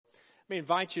Let me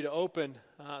invite you to open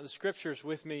the scriptures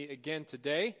with me again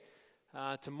today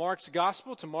to Mark's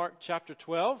Gospel, to Mark chapter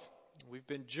 12. We've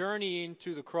been journeying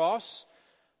to the cross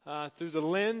through the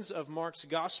lens of Mark's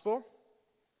Gospel.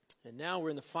 And now we're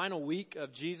in the final week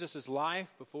of Jesus'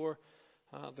 life before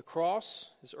the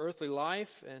cross, his earthly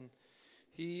life. And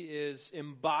he is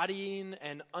embodying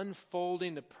and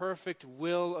unfolding the perfect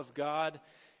will of God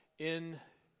in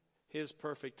his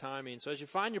perfect timing. So as you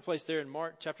find your place there in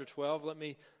Mark chapter 12, let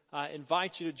me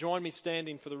invite you to join me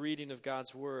standing for the reading of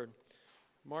God's Word.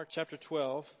 Mark chapter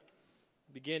 12,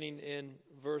 beginning in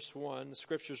verse 1, the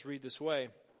scriptures read this way.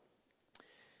 It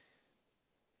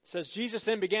says, Jesus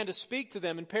then began to speak to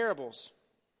them in parables.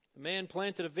 A man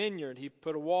planted a vineyard. He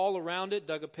put a wall around it,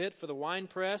 dug a pit for the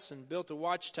winepress, and built a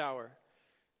watchtower.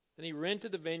 Then he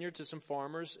rented the vineyard to some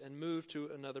farmers and moved to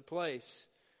another place.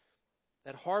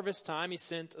 At harvest time, he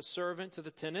sent a servant to the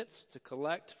tenants to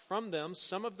collect from them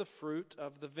some of the fruit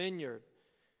of the vineyard.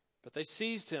 But they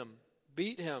seized him,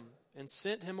 beat him, and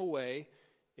sent him away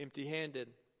empty-handed.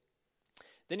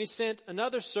 Then he sent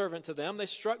another servant to them. They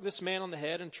struck this man on the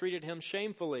head and treated him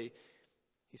shamefully.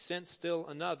 He sent still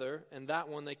another, and that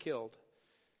one they killed.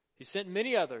 He sent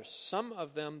many others. Some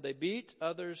of them they beat,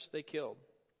 others they killed.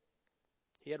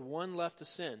 He had one left to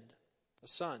send, a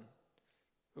son,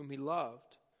 whom he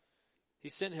loved. He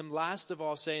sent him last of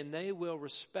all, saying, "They will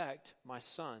respect my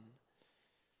son."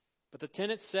 But the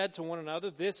tenants said to one another,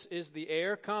 "This is the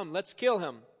heir. Come, let's kill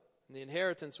him, and the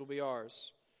inheritance will be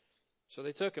ours." So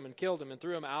they took him and killed him and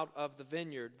threw him out of the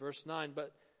vineyard. Verse 9,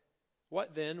 but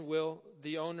what then will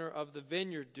the owner of the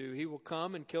vineyard do? He will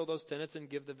come and kill those tenants and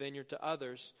give the vineyard to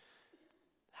others.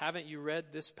 Haven't you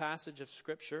read this passage of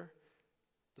Scripture?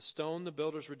 The stone the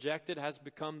builders rejected has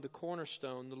become the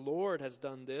cornerstone. The Lord has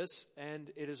done this,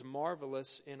 and it is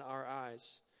marvelous in our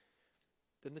eyes.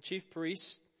 Then the chief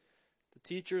priests, the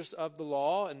teachers of the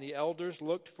law, and the elders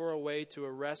looked for a way to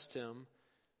arrest him,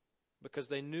 because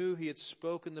they knew he had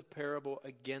spoken the parable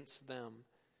against them.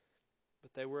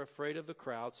 But they were afraid of the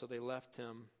crowd, so they left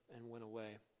him and went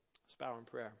away. Let's bow in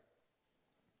prayer.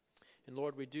 And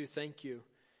Lord, we do thank you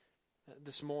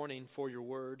this morning for your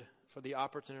word, for the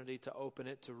opportunity to open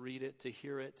it, to read it, to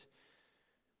hear it,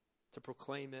 to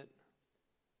proclaim it.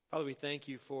 Father, we thank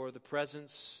you for the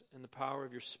presence and the power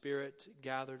of your Spirit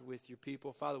gathered with your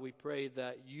people. Father, we pray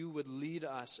that you would lead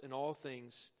us in all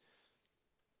things.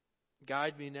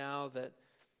 Guide me now that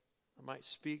I might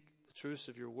speak the truths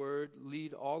of your word.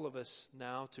 Lead all of us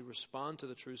now to respond to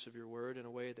the truths of your word in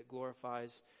a way that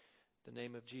glorifies the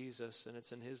name of Jesus. And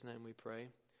it's in his name we pray.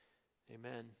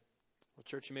 Amen. Well,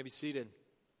 church, you may be seated.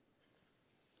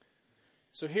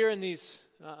 So here in these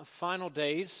final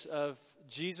days of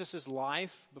Jesus'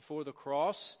 life before the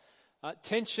cross,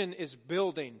 tension is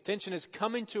building. Tension is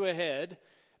coming to a head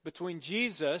between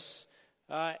Jesus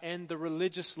and the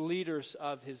religious leaders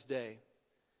of his day.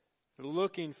 They're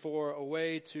looking for a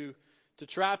way to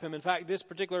trap him. In fact, this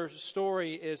particular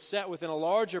story is set within a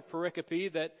larger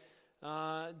pericope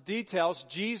that details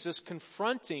Jesus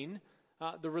confronting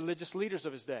the religious leaders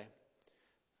of his day.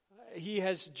 He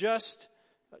has just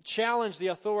challenged the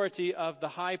authority of the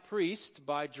high priest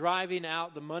by driving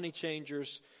out the money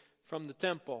changers from the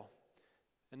temple.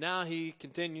 And now he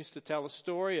continues to tell a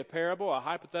story, a parable, a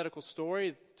hypothetical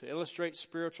story to illustrate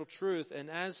spiritual truth.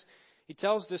 And as he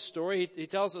tells this story, he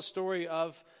tells a story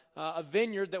of a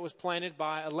vineyard that was planted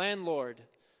by a landlord.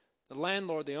 The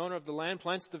landlord, the owner of the land,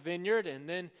 plants the vineyard, and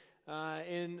then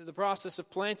in the process of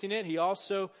planting it, he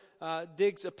also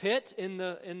digs a pit in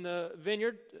the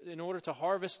vineyard in order to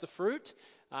harvest the fruit.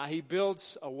 He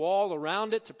builds a wall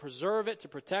around it to preserve it, to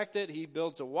protect it. He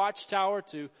builds a watchtower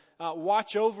to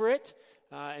watch over it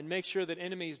and make sure that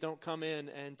enemies don't come in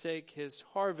and take his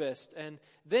harvest. And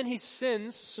then he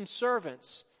sends some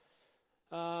servants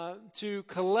to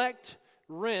collect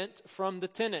rent from the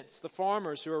tenants, the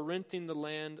farmers who are renting the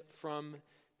land from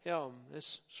him.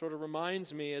 This sort of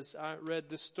reminds me, as I read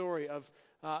this story, of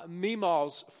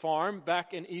Meemaw's farm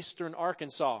back in eastern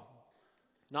Arkansas.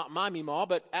 Not my Meemaw,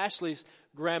 but Ashley's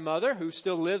grandmother, who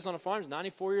still lives on a farm, is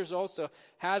 94 years old, so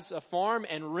has a farm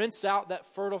and rents out that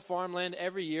fertile farmland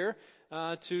every year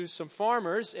to some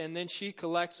farmers, and then she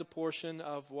collects a portion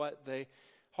of what they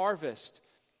harvest.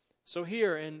 So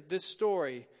here in this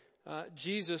story,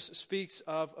 Jesus speaks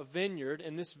of a vineyard,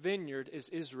 and this vineyard is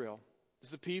Israel.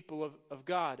 It's the people of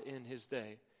God in his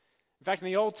day. In fact, in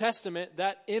the Old Testament,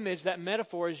 that image, that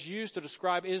metaphor is used to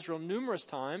describe Israel numerous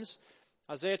times.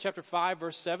 Isaiah chapter 5,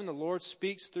 verse 7, the Lord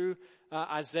speaks through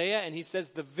Isaiah, and he says,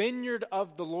 "The vineyard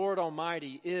of the Lord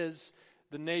Almighty is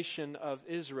the nation of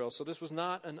Israel." So this was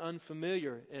not an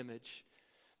unfamiliar image.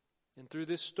 And through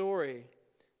this story,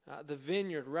 the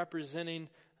vineyard representing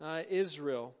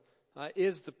Israel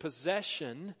is the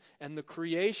possession and the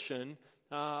creation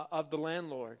of the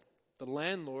landlord. The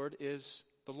landlord is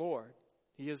the Lord.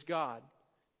 He is God.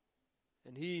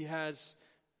 And He has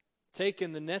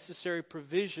taken the necessary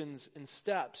provisions and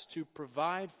steps to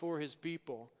provide for His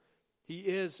people. He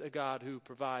is a God who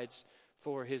provides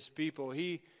for His people.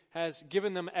 He has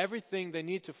given them everything they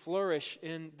need to flourish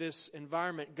in this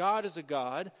environment. God is a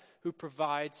God who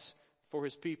provides for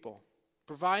His people.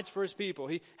 Provides for His people.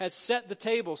 He has set the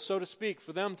table, so to speak,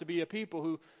 for them to be a people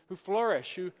who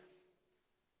flourish, who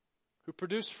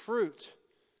produce fruit,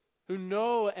 who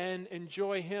know and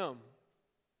enjoy Him.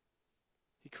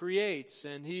 He creates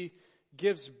and He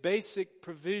gives basic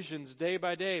provisions day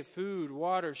by day: food,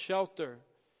 water, shelter.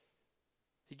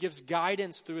 He gives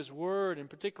guidance through His Word, and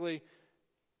particularly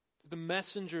the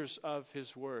messengers of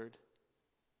His Word.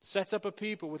 Sets up a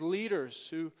people with leaders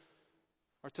who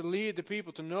are to lead the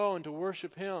people to know and to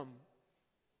worship Him.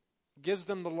 Gives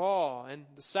them the law and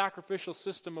the sacrificial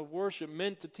system of worship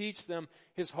meant to teach them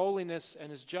His holiness and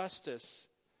His justice.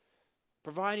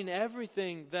 Providing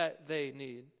everything that they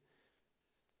need.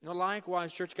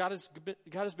 Likewise, church, God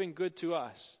has been good to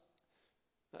us.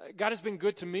 God has been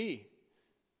good to me.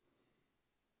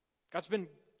 God's been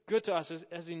good to us,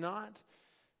 has He not?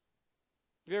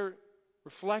 Have you ever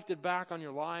reflected back on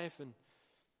your life and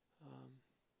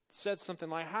said something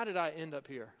like, how did I end up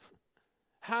here?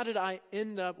 How did I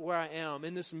end up where I am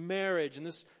in this marriage, in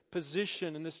this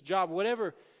position, in this job,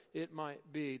 whatever it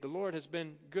might be? The Lord has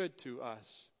been good to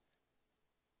us.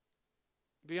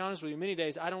 To be honest with you, many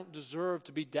days I don't deserve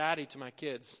to be daddy to my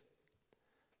kids.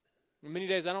 Many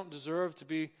days I don't deserve to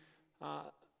be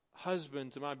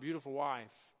husband to my beautiful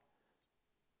wife.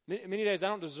 Many days I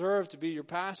don't deserve to be your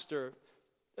pastor.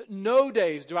 No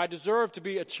days do I deserve to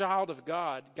be a child of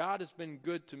God. God has been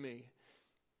good to me.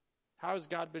 How has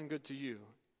God been good to you?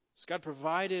 Has God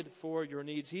provided for your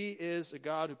needs? He is a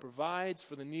God who provides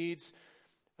for the needs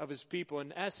of His people.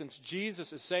 In essence,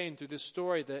 Jesus is saying through this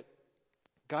story that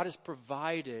God has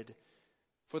provided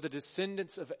for the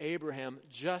descendants of Abraham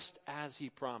just as He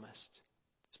promised.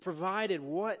 He's provided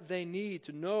what they need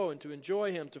to know and to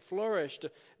enjoy Him, to flourish,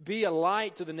 to be a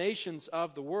light to the nations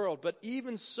of the world. But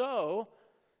even so,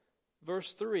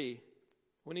 verse 3,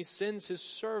 when He sends His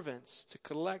servants to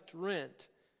collect rent,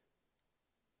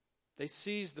 they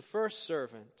seized the first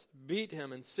servant, beat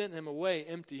him, and sent him away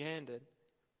empty-handed.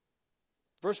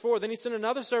 Verse 4, then He sent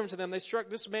another servant to them. They struck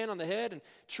this man on the head and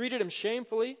treated him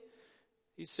shamefully.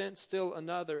 He sent still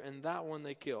another, and that one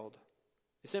they killed.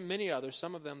 He sent many others.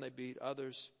 Some of them they beat,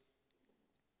 others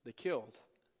they killed.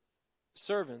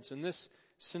 Servants in this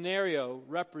scenario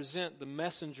represent the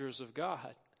messengers of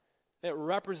God. They're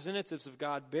representatives of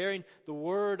God, bearing the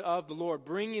word of the Lord,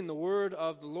 bringing the word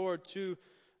of the Lord to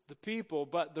the people.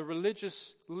 But the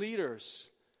religious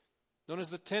leaders, known as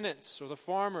the tenants or the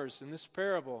farmers in this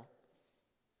parable,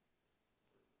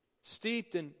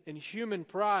 steeped in human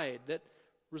pride that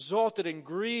resulted in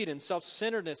greed and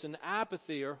self-centeredness and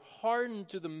apathy, are hardened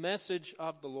to the message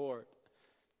of the Lord.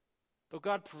 Though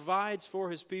God provides for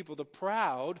His people, the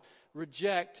proud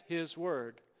reject His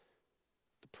word.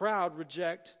 The proud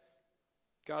reject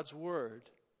God's word.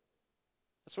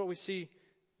 That's what we see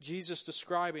Jesus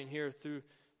describing here through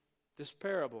this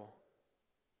parable.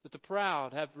 That the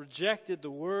proud have rejected the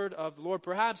word of the Lord.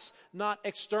 Perhaps not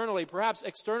externally. Perhaps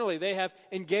externally they have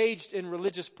engaged in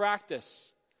religious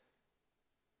practice.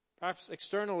 Perhaps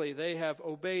externally they have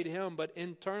obeyed Him, but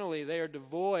internally they are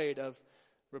devoid of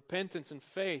repentance and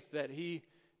faith that He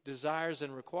desires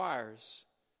and requires.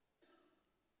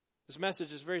 This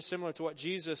message is very similar to what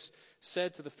Jesus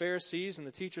said to the Pharisees and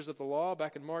the teachers of the law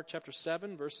back in Mark chapter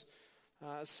 7, verse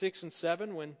 6 and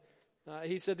 7, when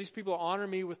He said, these people honor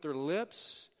Me with their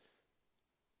lips,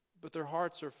 but their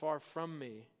hearts are far from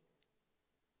Me.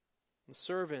 The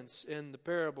servants in the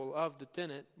parable of the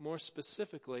tenant, more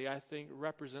specifically, I think,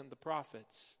 represent the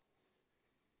prophets.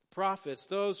 The prophets,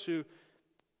 those who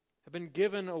have been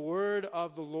given a word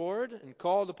of the Lord and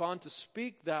called upon to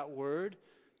speak that word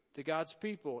to God's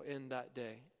people in that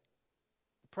day.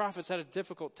 The prophets had a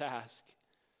difficult task.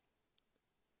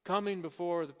 Coming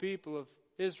before the people of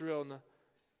Israel and the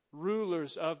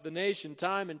rulers of the nation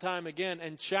time and time again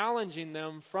and challenging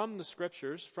them from the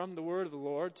Scriptures, from the word of the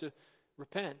Lord, to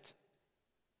repent,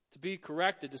 to be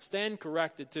corrected, to stand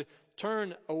corrected, to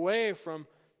turn away from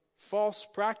false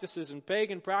practices and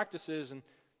pagan practices and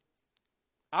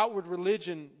outward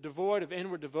religion devoid of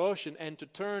inward devotion, and to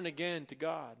turn again to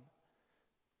God.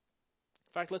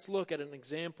 In fact, let's look at an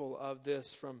example of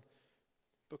this from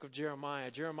the book of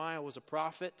Jeremiah. Jeremiah was a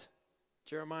prophet.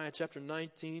 Jeremiah chapter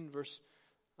 19, verse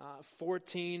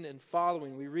 14 and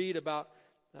following. We read about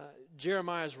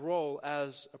Jeremiah's role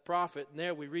as a prophet. And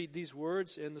there we read these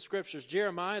words in the Scriptures.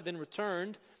 Jeremiah then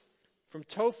returned from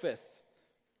Topheth,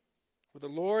 where the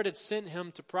Lord had sent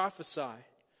him to prophesy,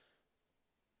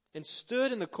 and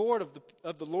stood in the court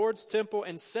of the Lord's temple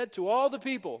and said to all the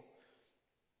people,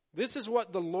 "This is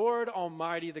what the Lord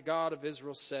Almighty, the God of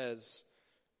Israel, says.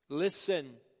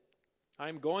 Listen, I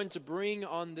am going to bring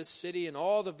on this city and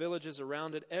all the villages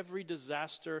around it every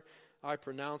disaster I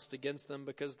pronounced against them,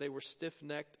 because they were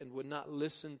stiff-necked and would not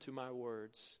listen to my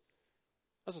words."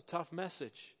 That's a tough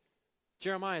message.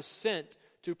 Jeremiah is sent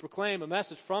to proclaim a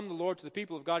message from the Lord to the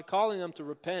people of God, calling them to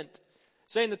repent,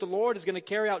 saying that the Lord is going to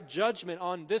carry out judgment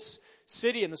on this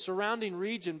city and the surrounding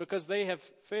region because they have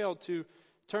failed to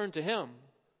turn to Him.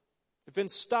 They've been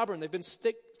stubborn. They've been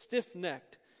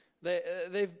stiff-necked.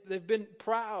 They've been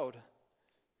proud.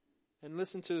 And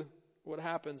listen to what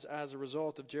happens as a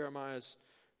result of Jeremiah's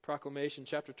proclamation.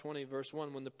 Chapter 20, verse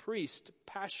 1. When the priest,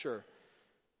 Pashur,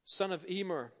 son of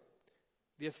Emer,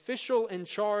 the official in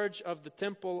charge of the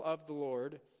temple of the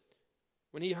Lord,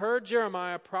 when he heard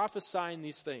Jeremiah prophesying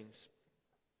these things,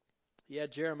 he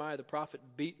had Jeremiah the prophet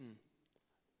beaten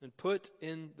and put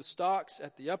in the stocks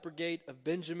at the upper gate of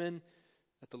Benjamin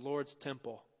at the Lord's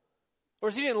temple. Of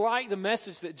course, he didn't like the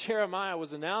message that Jeremiah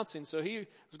was announcing, so he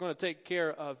was going to take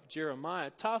care of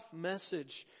Jeremiah. Tough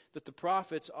message that the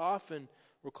prophets often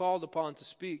were called upon to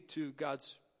speak to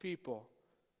God's people.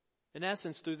 In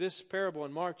essence, through this parable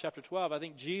in Mark chapter 12, I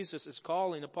think Jesus is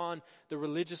calling upon the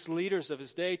religious leaders of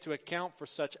his day to account for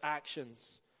such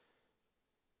actions.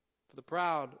 For the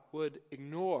proud would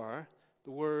ignore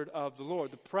the word of the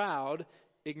Lord. The proud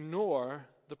ignore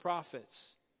the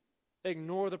prophets. They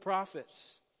ignore the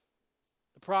prophets.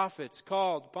 The prophets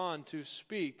called upon to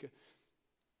speak a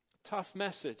tough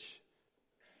message.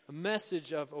 A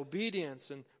message of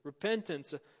obedience and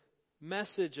repentance. A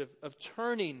message of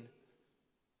turning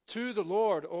to the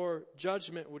Lord, or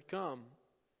judgment would come.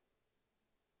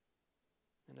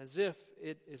 And as if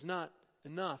it is not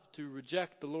enough to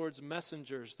reject the Lord's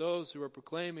messengers, those who are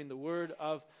proclaiming the word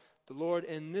of the Lord,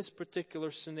 in this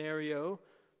particular scenario,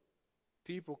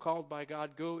 people called by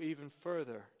God go even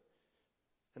further,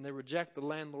 and they reject the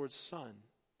landlord's son.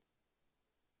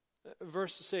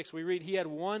 Verse 6, we read, "He had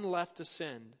one left to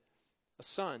send, a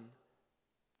son,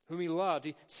 whom he loved.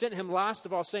 He sent him last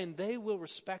of all, saying, 'They will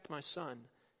respect my son.'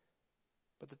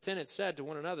 But the tenants said to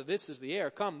one another, 'This is the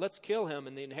heir. Come, let's kill him,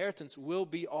 and the inheritance will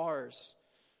be ours.'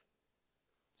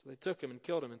 So they took him and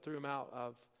killed him and threw him out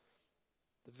of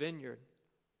the vineyard."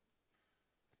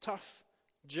 A tough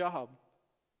job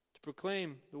to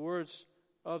proclaim the words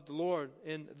of the Lord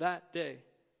in that day.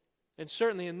 And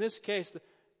certainly in this case, the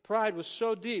pride was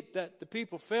so deep that the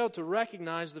people failed to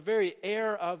recognize the very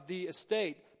heir of the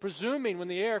estate, presuming when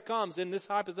the heir comes in this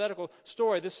hypothetical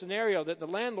story, this scenario, that the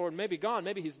landlord may be gone,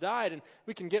 maybe he's died, and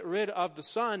we can get rid of the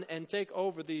son and take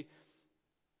over the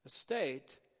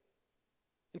estate.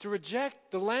 And to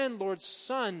reject the landlord's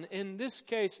son in this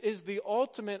case is the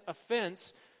ultimate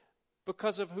offense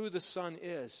because of who the son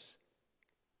is.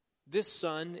 This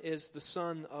son is the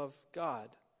Son of God.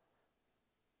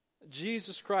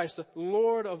 Jesus Christ, the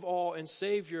Lord of all and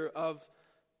Savior of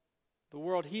the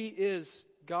world. He is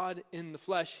God in the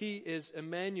flesh. He is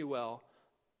Emmanuel,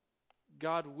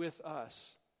 God with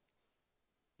us.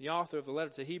 The author of the letter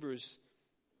to Hebrews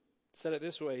said it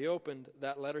this way. He opened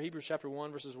that letter, Hebrews chapter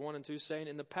 1, verses 1 and 2, saying,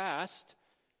 In the past,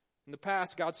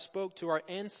 God spoke to our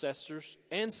ancestors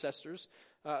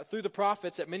through the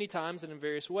prophets at many times and in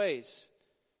various ways.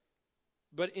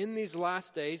 But in these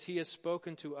last days, He has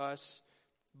spoken to us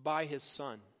by His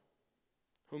Son,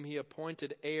 whom He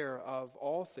appointed heir of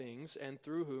all things, and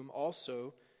through whom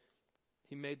also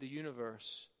He made the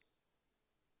universe.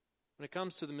 When it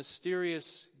comes to the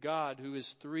mysterious God who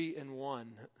is three in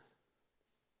one,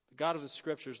 the God of the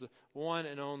Scriptures, the one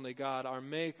and only God, our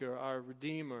Maker, our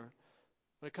Redeemer,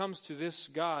 when it comes to this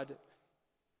God,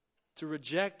 to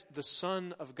reject the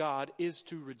Son of God is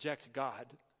to reject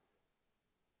God.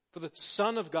 For the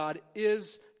Son of God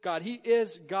is God. He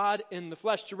is God in the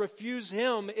flesh. To refuse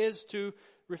Him is to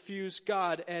refuse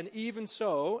God. And even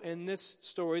so, in this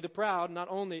story, the proud not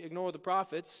only ignore the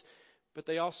prophets, but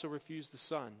they also refuse the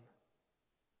Son.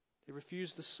 They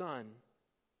refuse the Son.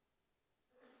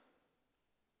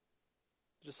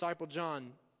 The disciple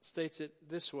John states it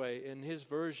this way in his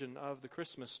version of the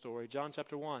Christmas story. John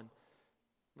chapter 1,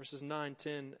 verses 9,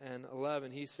 10, and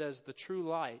 11. He says, the true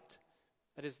light,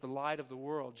 that is the light of the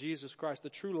world, Jesus Christ, the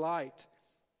true light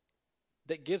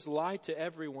that gives light to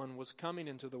everyone, was coming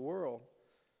into the world.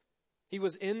 He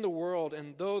was in the world,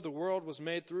 and though the world was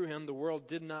made through Him, the world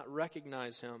did not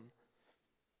recognize Him.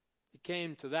 He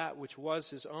came to that which was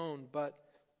His own, but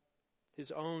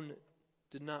His own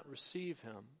did not receive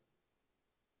him.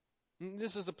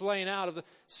 This is the playing out of the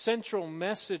central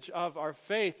message of our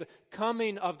faith, the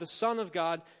coming of the Son of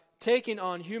God, taking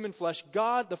on human flesh,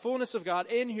 God, the fullness of God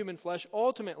in human flesh,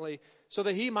 ultimately, so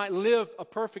that he might live a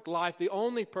perfect life, the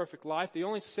only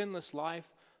sinless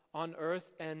life on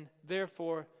earth, and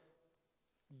therefore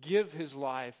give his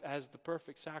life as the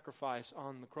perfect sacrifice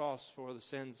on the cross for the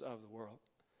sins of the world.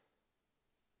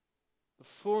 The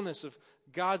fullness of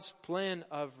God's plan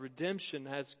of redemption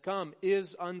has come,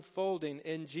 is unfolding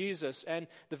in Jesus, and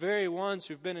the very ones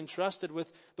who've been entrusted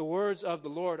with the words of the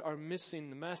Lord are missing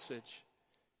the message.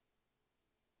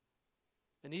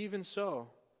 And even so,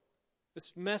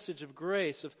 this message of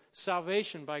grace, of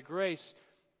salvation by grace,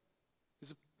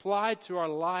 is applied to our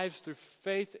lives through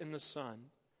faith in the Son.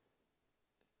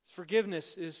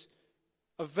 Forgiveness is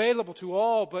available to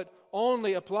all, but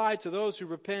only applied to those who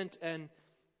repent and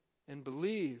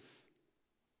believe.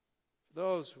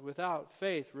 Those without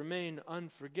faith remain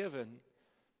unforgiven.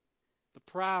 The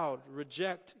proud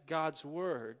reject God's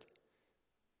word.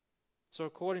 So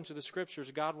according to the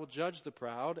Scriptures, God will judge the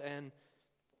proud and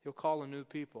he'll call a new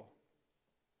people.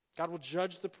 God will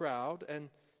judge the proud and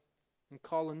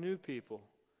call a new people.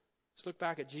 Let's look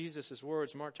back at Jesus'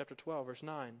 words, Mark chapter 12, verse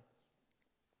 9.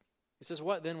 He says,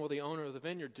 "What then will the owner of the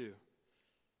vineyard do?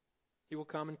 He will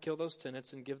come and kill those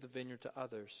tenants and give the vineyard to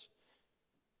others."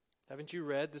 Haven't you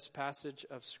read this passage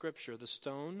of Scripture? The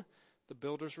stone the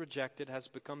builders rejected has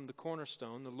become the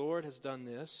cornerstone. The Lord has done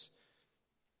this,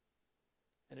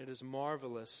 and it is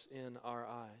marvelous in our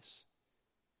eyes.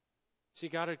 See,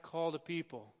 God had called a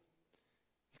people.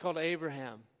 He called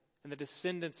Abraham and the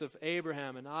descendants of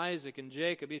Abraham and Isaac and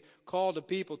Jacob. He called a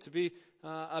people to be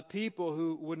a people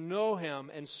who would know him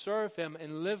and serve him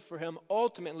and live for him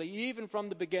ultimately, even from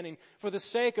the beginning, for the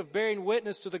sake of bearing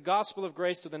witness to the gospel of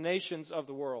grace to the nations of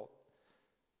the world.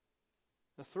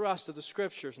 The thrust of the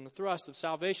Scriptures and the thrust of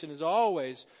salvation is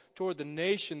always toward the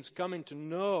nations coming to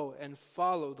know and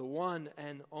follow the one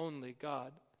and only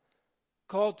God,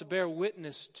 called to bear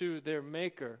witness to their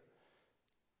Maker.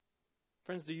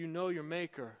 Friends, do you know your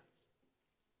Maker?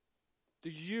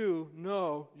 Do you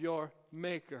know your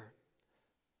Maker?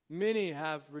 Many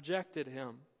have rejected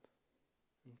him.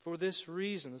 And for this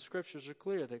reason, the Scriptures are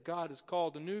clear that God has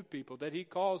called a new people, that he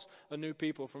calls a new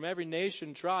people from every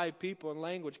nation, tribe, people, and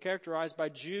language, characterized by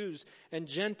Jews and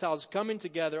Gentiles coming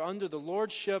together under the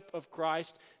lordship of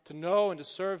Christ to know and to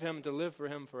serve him and to live for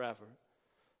him forever.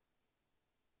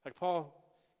 Like Paul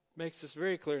makes this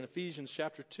very clear in Ephesians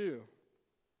chapter 2.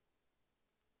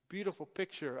 Beautiful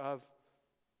picture of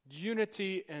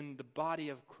unity in the body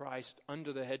of Christ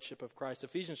under the headship of Christ.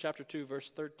 Ephesians chapter 2,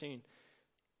 verse 13.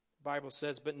 The Bible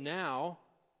says, But now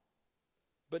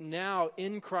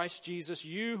in Christ Jesus,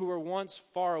 you who were once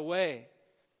far away," in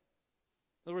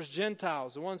other words,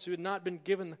 Gentiles, the ones who had not been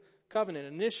given the covenant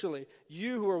initially,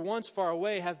 "you who were once far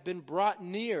away have been brought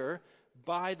near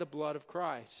by the blood of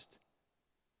Christ."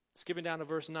 Skipping down to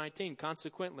verse 19.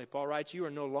 "Consequently," Paul writes, "you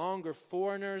are no longer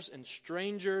foreigners and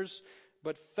strangers,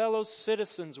 but fellow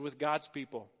citizens with God's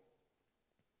people,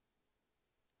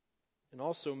 and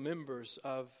also members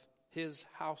of his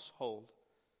household,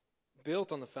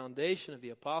 built on the foundation of the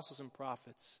apostles and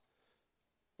prophets."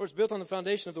 Or it's built on the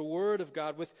foundation of the Word of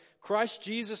God, with Christ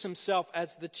Jesus himself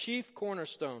as the chief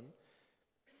cornerstone.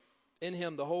 In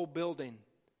him, the whole building,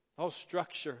 the whole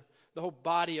structure, the whole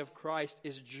body of Christ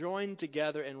is joined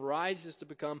together and rises to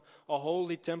become a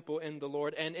holy temple in the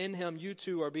Lord. And in him, you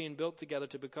too are being built together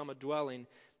to become a dwelling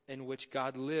in which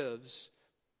God lives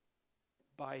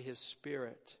by his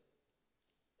Spirit.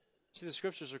 See, the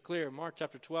Scriptures are clear. Mark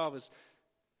chapter 12 is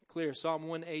clear. Psalm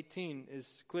 118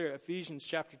 is clear. Ephesians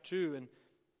chapter 2 and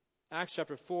Acts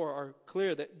chapter 4 are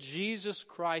clear that Jesus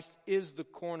Christ is the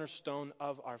cornerstone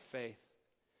of our faith.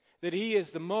 That he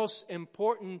is the most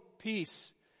important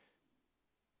piece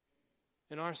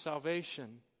in our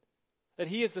salvation. That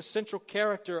he is the central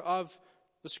character of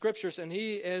the Scriptures, and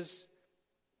he is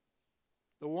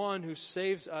the one who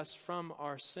saves us from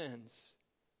our sins.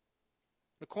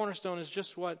 The cornerstone is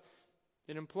just what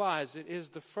it implies. It is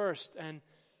the first and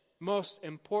most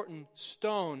important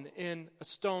stone in a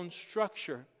stone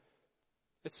structure.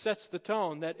 It sets the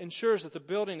tone that ensures that the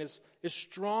building is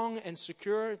strong and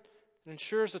secure. It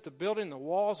ensures that the building, the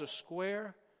walls are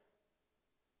square.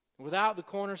 Without the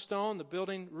cornerstone, the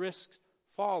building risks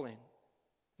falling.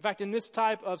 In fact, in this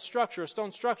type of structure, a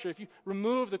stone structure, if you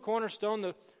remove the cornerstone,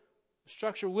 the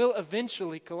structure will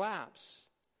eventually collapse.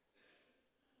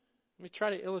 Let me try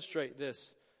to illustrate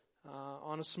this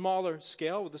on a smaller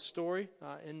scale with a story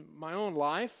in my own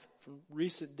life from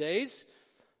recent days.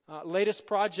 Latest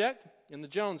project in the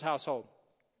Jones household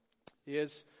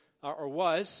is or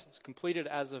was completed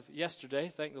as of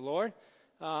yesterday, thank the Lord,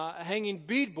 hanging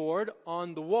beadboard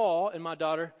on the wall in my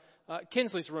daughter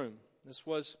Kinsley's room. This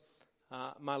was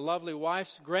my lovely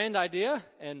wife's grand idea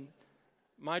and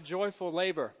my joyful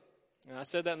labor. And I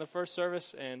said that in the first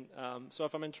service, and so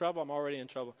if I'm in trouble, I'm already in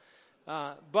trouble.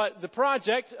 But the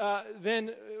project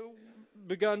then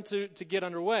begun to get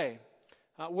underway,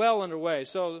 well underway.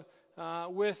 So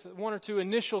with one or two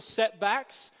initial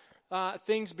setbacks,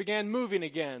 things began moving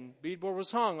again. Beadboard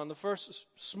was hung on the first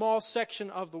small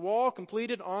section of the wall,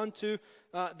 completed onto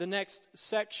the next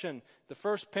section. The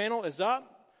first panel is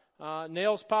up.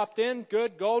 Nails popped in,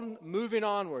 good, golden, moving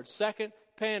onward. Second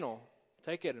panel,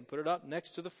 take it and put it up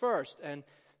next to the first. And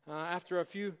after a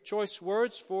few choice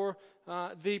words for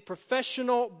the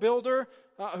professional builder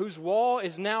whose wall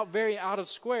is now very out of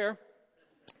square,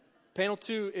 panel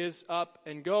 2 is up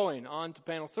and going. On to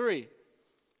panel 3.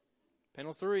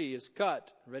 Panel 3 is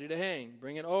cut, ready to hang.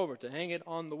 Bring it over to hang it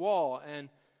on the wall, and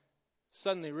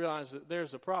suddenly realize that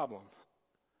there's a problem.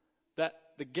 That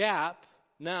the gap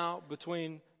now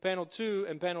between panel 2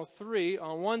 and panel 3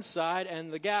 on one side,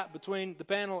 and the gap between the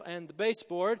panel and the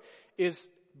baseboard is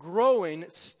growing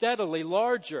steadily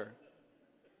larger.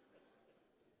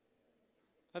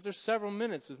 After several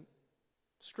minutes of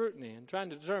scrutiny and trying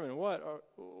to determine what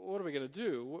are we going to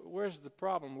do, where's the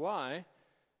problem lie,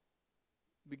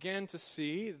 began to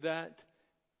see that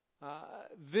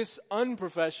this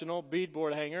unprofessional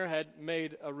beadboard hanger had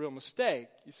made a real mistake.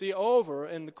 You see, over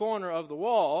in the corner of the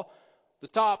wall, the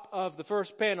top of the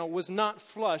first panel was not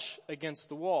flush against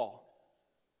the wall.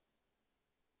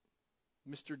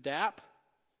 Mr. DAP,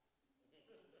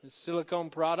 his silicone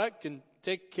product, can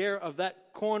take care of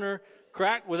that corner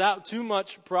crack without too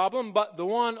much problem, but the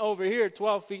one over here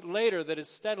 12 feet later that is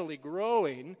steadily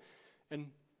growing, and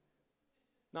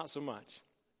not so much.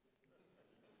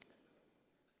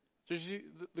 So you see,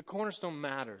 the cornerstone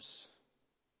matters.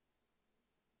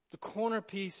 The corner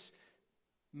piece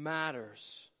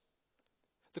matters.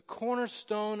 The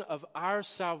cornerstone of our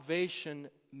salvation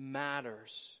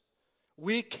matters.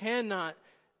 We cannot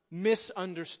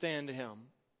misunderstand Him.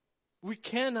 We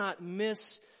cannot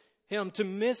miss Him. To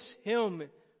miss Him,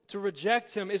 to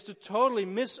reject Him, is to totally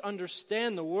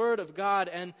misunderstand the Word of God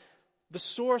and the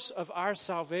source of our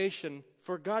salvation.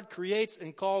 For God creates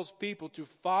and calls people to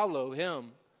follow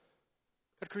Him.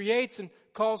 God creates and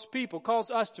calls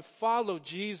us to follow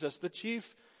Jesus, the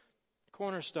chief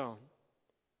cornerstone.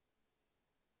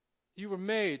 You were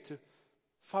made to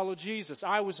follow Jesus.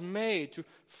 I was made to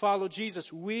follow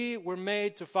Jesus. We were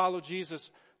made to follow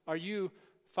Jesus. Are you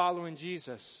following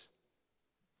Jesus?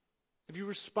 Have you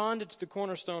responded to the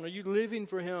cornerstone? Are you living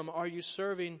for Him? Are you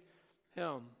serving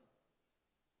Him?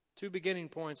 2 beginning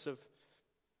points of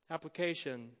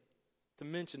application to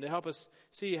mention to help us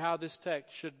see how this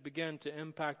text should begin to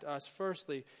impact us.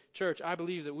 Firstly, church, I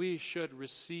believe that we should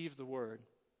receive the Word.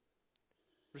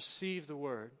 Receive the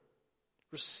Word.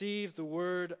 Receive the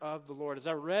word of the Lord. As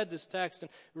I read this text and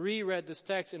reread this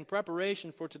text in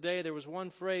preparation for today, there was one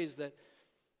phrase that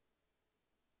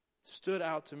stood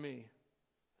out to me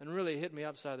and really hit me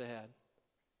upside the head.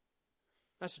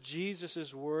 That's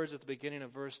Jesus' words at the beginning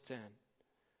of verse 10.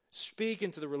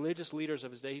 Speaking to the religious leaders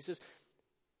of his day, he says,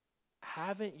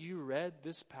 haven't you read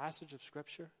this passage of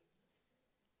Scripture?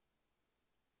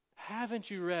 Haven't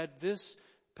you read this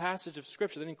passage of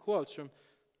Scripture? Then he quotes from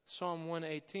Psalm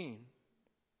 118.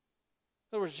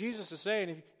 In other words, Jesus is saying,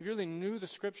 if you really knew the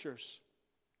Scriptures,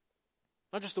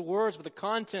 not just the words, but the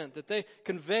content that they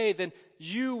convey, then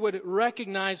you would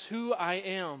recognize who I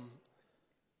am.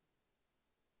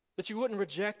 That you wouldn't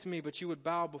reject me, but you would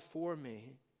bow before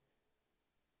me.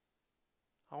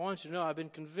 I want you to know I've been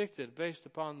convicted based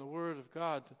upon the Word of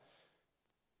God to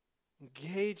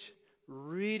engage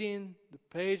reading the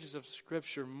pages of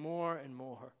Scripture more and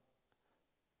more.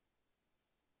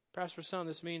 Perhaps for some,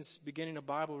 this means beginning a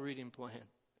Bible reading plan.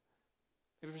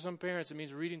 Maybe for some parents, it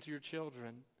means reading to your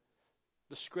children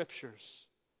the Scriptures,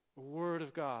 the Word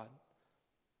of God.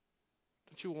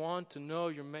 Don't you want to know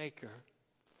your Maker?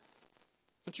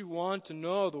 Don't you want to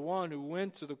know the one who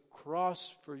went to the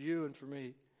cross for you and for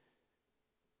me?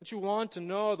 Don't you want to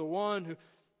know the one who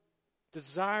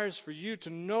desires for you to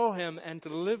know Him and to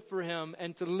live for Him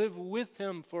and to live with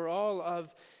Him for all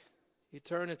of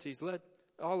eternity?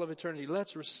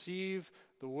 Let's receive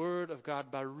the Word of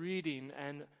God by reading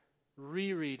and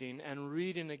rereading and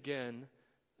reading again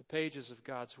the pages of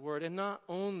God's Word. And not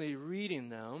only reading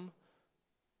them,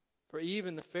 for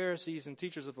even the Pharisees and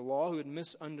teachers of the law who had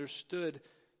misunderstood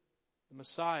the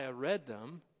Messiah read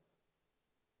them,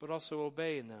 but also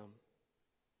obeying them.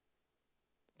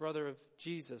 The brother of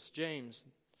Jesus, James,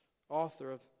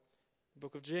 author of The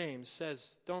book of James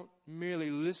says, don't merely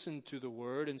listen to the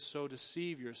word and so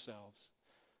deceive yourselves.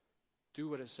 Do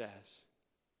what it says.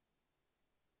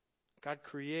 God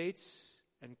creates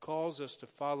and calls us to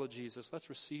follow Jesus. Let's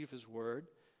receive his word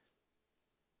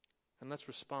and let's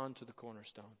respond to the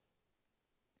cornerstone.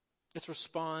 Let's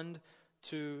respond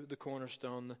to the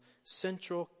cornerstone, the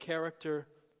central character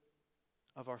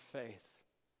of our faith.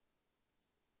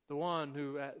 The one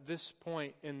who at this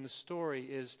point in the story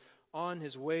is on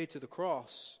his way to the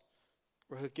cross,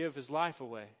 where he'll give his life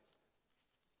away.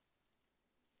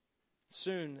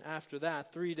 Soon after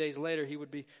that, 3 days later, he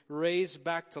would be raised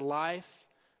back to life,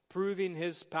 proving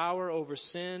his power over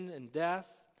sin and death.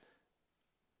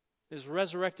 His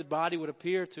resurrected body would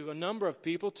appear to a number of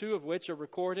people, 2 of which are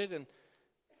recorded in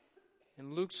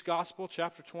Luke's Gospel,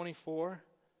 chapter 24.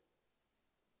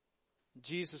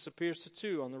 Jesus appears to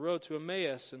 2 on the road to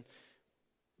Emmaus, and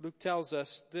Luke tells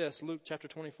us this, Luke chapter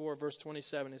 24, verse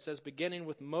 27. It says, beginning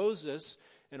with Moses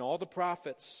and all the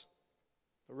prophets,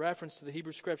 a reference to the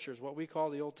Hebrew Scriptures, what we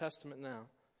call the Old Testament now.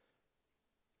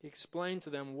 He explained to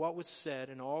them what was said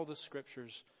in all the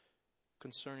Scriptures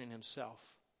concerning himself.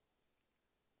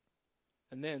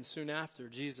 And then, soon after,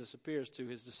 Jesus appears to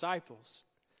his disciples.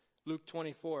 Luke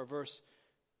 24, verse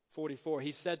 44,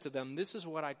 he said to them, this is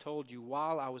what I told you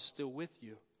while I was still with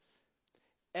you.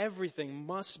 Everything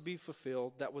must be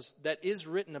fulfilled that is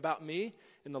written about me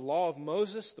in the law of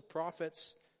Moses, the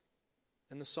prophets,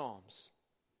 and the Psalms.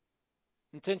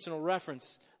 Intentional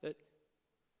reference that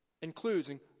includes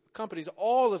and accompanies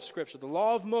all of Scripture. The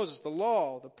law of Moses, the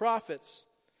law, the prophets,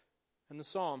 and the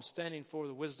Psalms, standing for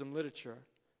the wisdom literature.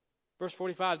 Verse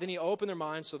 45, then he opened their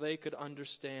minds so they could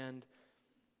understand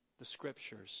the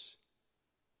Scriptures.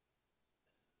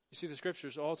 You see, the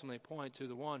Scriptures ultimately point to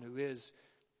the one who is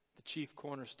the chief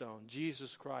cornerstone,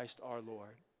 Jesus Christ our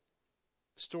Lord.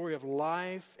 Story of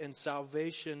life and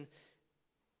salvation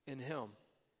in him.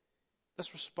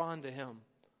 Let's respond to him.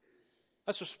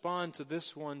 Let's respond to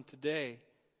this one today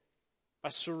by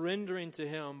surrendering to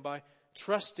him, by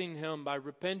trusting him, by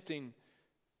repenting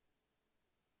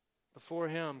before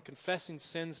him, confessing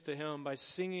sins to him, by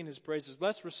singing his praises.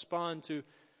 Let's respond to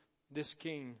this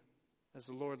King as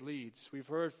the Lord leads. We've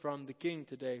heard from the King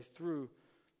today through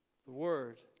the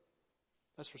Word.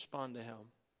 Let's respond to him.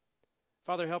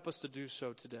 Father, help us to do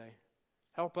so today.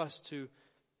 Help us to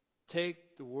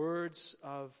take the words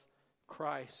of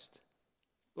Christ.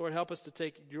 Lord, help us to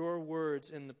take your words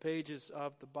in the pages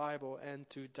of the Bible and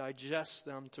to digest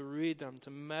them, to read them, to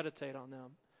meditate on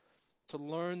them, to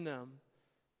learn them,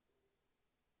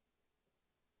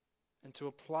 and to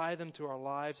apply them to our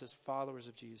lives as followers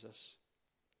of Jesus.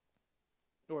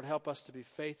 Lord, help us to be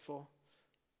faithful.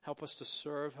 Help us to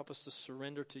serve. Help us to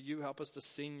surrender to you. Help us to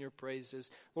sing your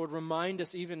praises. Lord, remind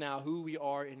us even now who we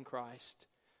are in Christ.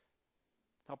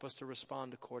 Help us to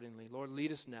respond accordingly. Lord,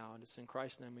 lead us now, and it's in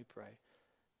Christ's name we pray.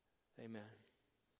 Amen.